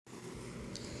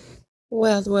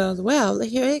Well,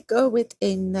 here I go with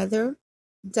another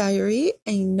diary.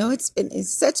 I know it's been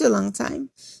such a long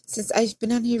time since I've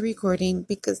been on here recording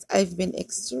because I've been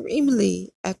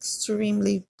extremely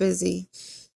busy.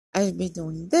 I've been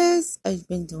doing this, I've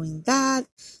been doing that,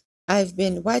 I've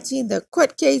been watching the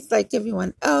court case like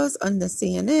everyone else on the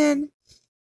CNN,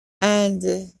 and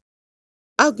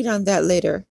I'll get on that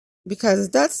later because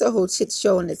that's the whole shit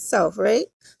show in itself, right?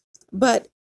 But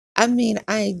I mean,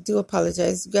 I do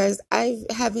apologize, you guys. I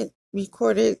haven't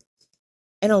recorded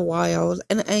in a while.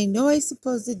 And I know I'm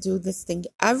supposed to do this thing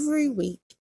every week,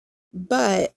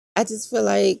 but I just feel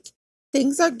like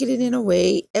things are getting in the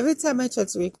way. Every time I try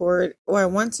to record or I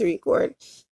want to record,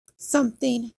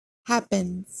 something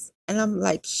happens. And I'm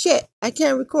like, shit, I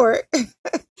can't record.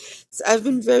 So I've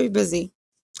been very busy.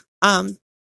 Um,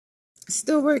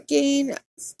 Still working,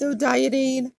 still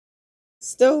dieting,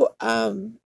 still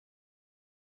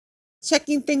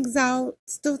checking things out,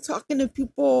 still talking to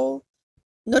people.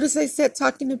 Notice I said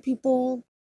talking to people,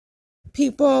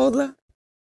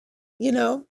 you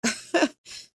know.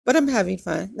 But I'm having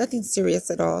fun. Nothing serious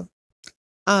at all.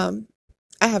 Um,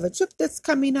 I have a trip that's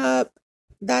coming up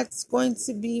that's going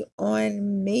to be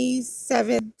on May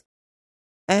 7th,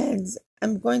 and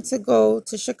I'm going to go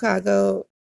to Chicago.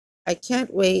 I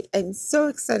can't wait. I'm so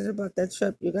excited about that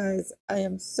trip, you guys. I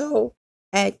am so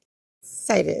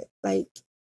excited. Like,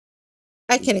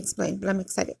 I can't explain, but I'm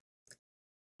excited.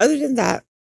 Other than that,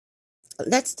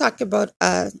 let's talk about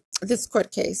this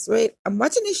court case, right? I'm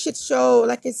watching this shit show,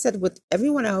 like I said, with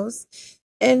everyone else,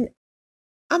 and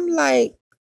I'm like,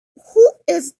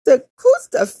 who's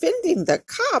defending the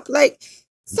cop? Like,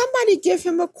 somebody give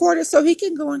him a quarter so he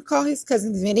can go and call his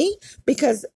cousin Vinny,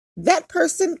 because that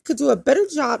person could do a better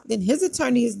job than his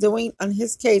attorney is doing on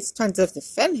his case trying to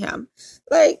defend him.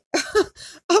 Like,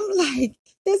 I'm like,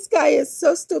 this guy is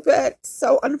so stupid,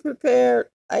 so unprepared.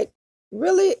 Like,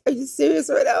 really? Are you serious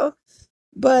right now?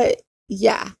 But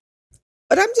yeah.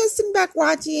 But I'm just sitting back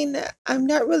watching. I'm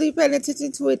not really paying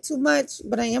attention to it too much,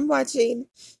 but I am watching,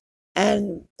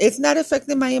 and it's not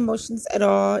affecting my emotions at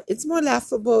all. It's more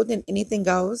laughable than anything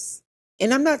else.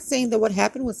 And I'm not saying that what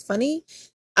happened was funny.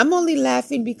 I'm only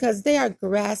laughing because they are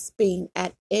grasping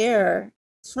at air,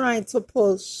 trying to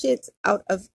pull shit out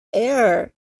of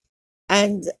air,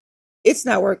 and it's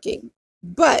not working.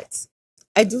 But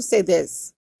I do say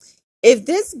this. If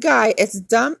this guy, as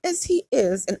dumb as he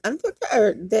is and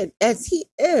unprepared that as he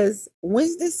is,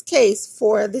 wins this case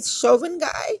for this Chauvin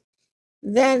guy,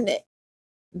 then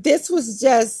this was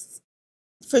just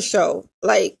for show.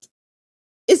 Like,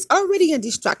 it's already a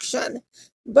distraction.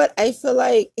 But I feel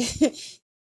like,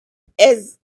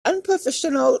 as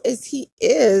unprofessional as he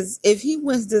is, if he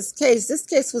wins this case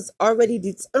was already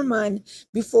determined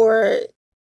before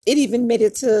it even made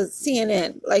it to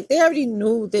CNN. Like, they already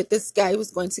knew that this guy was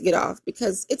going to get off,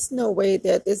 because it's no way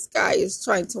that this guy is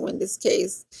trying to win this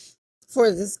case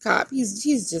for this cop. He's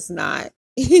just not.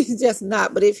 He's just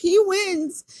not. But if he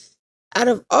wins, out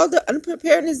of all the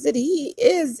unpreparedness that he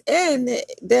is in,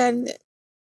 then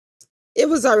it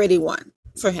was already won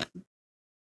for him.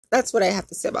 That's what I have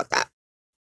to say about that.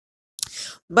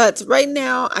 But right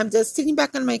now, I'm just sitting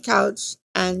back on my couch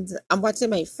and I'm watching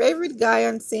my favorite guy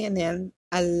on CNN.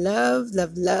 I love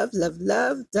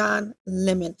Don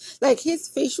Lemon. Like, his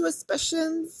facial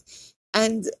expressions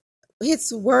and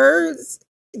his words,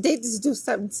 they just do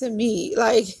something to me.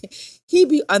 Like, he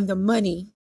be on the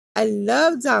money. I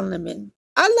love Don Lemon.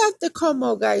 I love the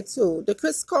Como guy too. The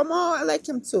Chris Como, I like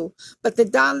him too. But the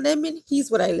Don Lemon,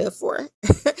 he's what I live for.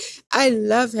 I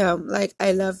love him. Like,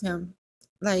 I love him.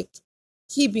 Like,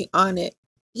 he be on it.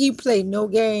 He play no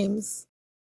games.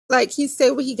 Like, he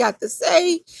say what he got to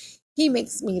say. He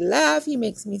makes me laugh. He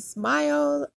makes me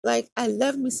smile. Like, I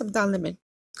love me some Don Lemon.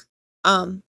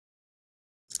 Um,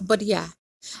 but yeah,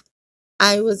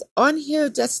 I was on here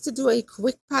just to do a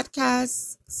quick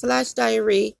podcast slash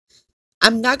diary.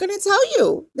 I'm not gonna tell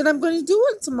you that I'm gonna do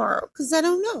it tomorrow because I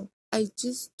don't know. I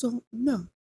just don't know.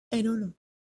 I don't know.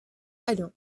 I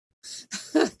don't.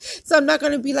 So I'm not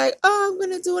gonna be like, oh, I'm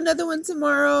gonna do another one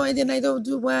tomorrow, and then I don't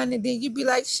do one, and then you'd be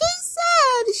like, she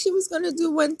said she was gonna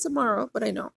do one tomorrow, but I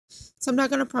know. So I'm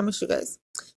not gonna promise you guys,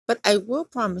 but I will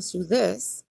promise you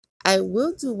this: I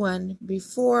will do one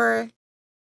before.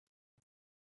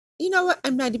 You know what?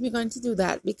 I'm not even going to do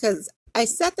that because I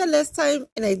said that last time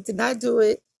and I did not do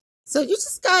it. So you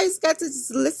just guys got to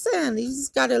just listen. You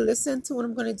just got to listen to when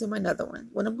I'm going to do my another one.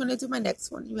 When I'm going to do my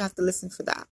next one, you have to listen for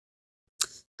that.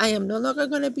 I am no longer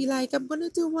going to be like, I'm going to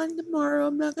do one tomorrow.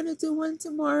 I'm not going to do one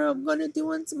tomorrow. I'm going to do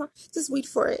one tomorrow. Just wait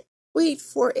for it. Wait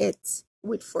for it.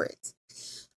 Wait for it.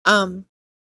 Um,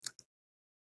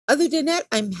 Other than that,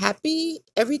 I'm happy.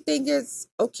 Everything is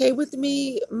okay with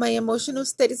me. My emotional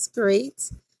state is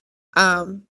great.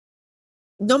 Um,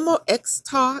 no more ex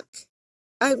talk.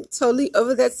 I'm totally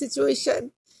over that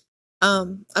situation.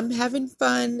 I'm having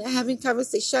fun, having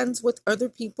conversations with other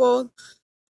people,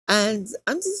 and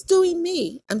I'm just doing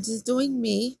me. I'm just doing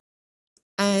me.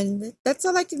 And that's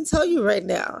all I can tell you right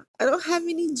now. I don't have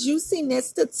any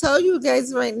juiciness to tell you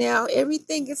guys right now.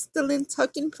 Everything is still in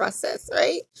talking process,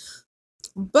 right?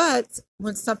 But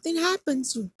when something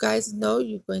happens, you guys know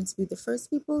you're going to be the first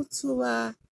people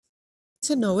to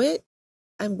know it.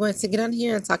 I'm going to get on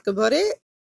here and talk about it.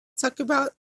 Talk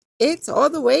about it all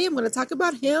the way. I'm going to talk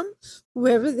about him,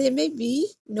 whoever they may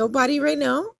be. Nobody right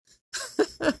now.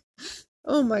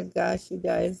 Oh my gosh, you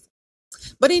guys.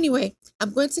 But anyway,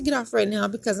 I'm going to get off right now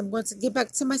because I'm going to get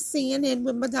back to my CNN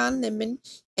with my Don Lemon,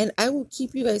 and I will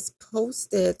keep you guys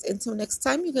posted. Until next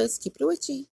time, you guys keep it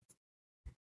witchy.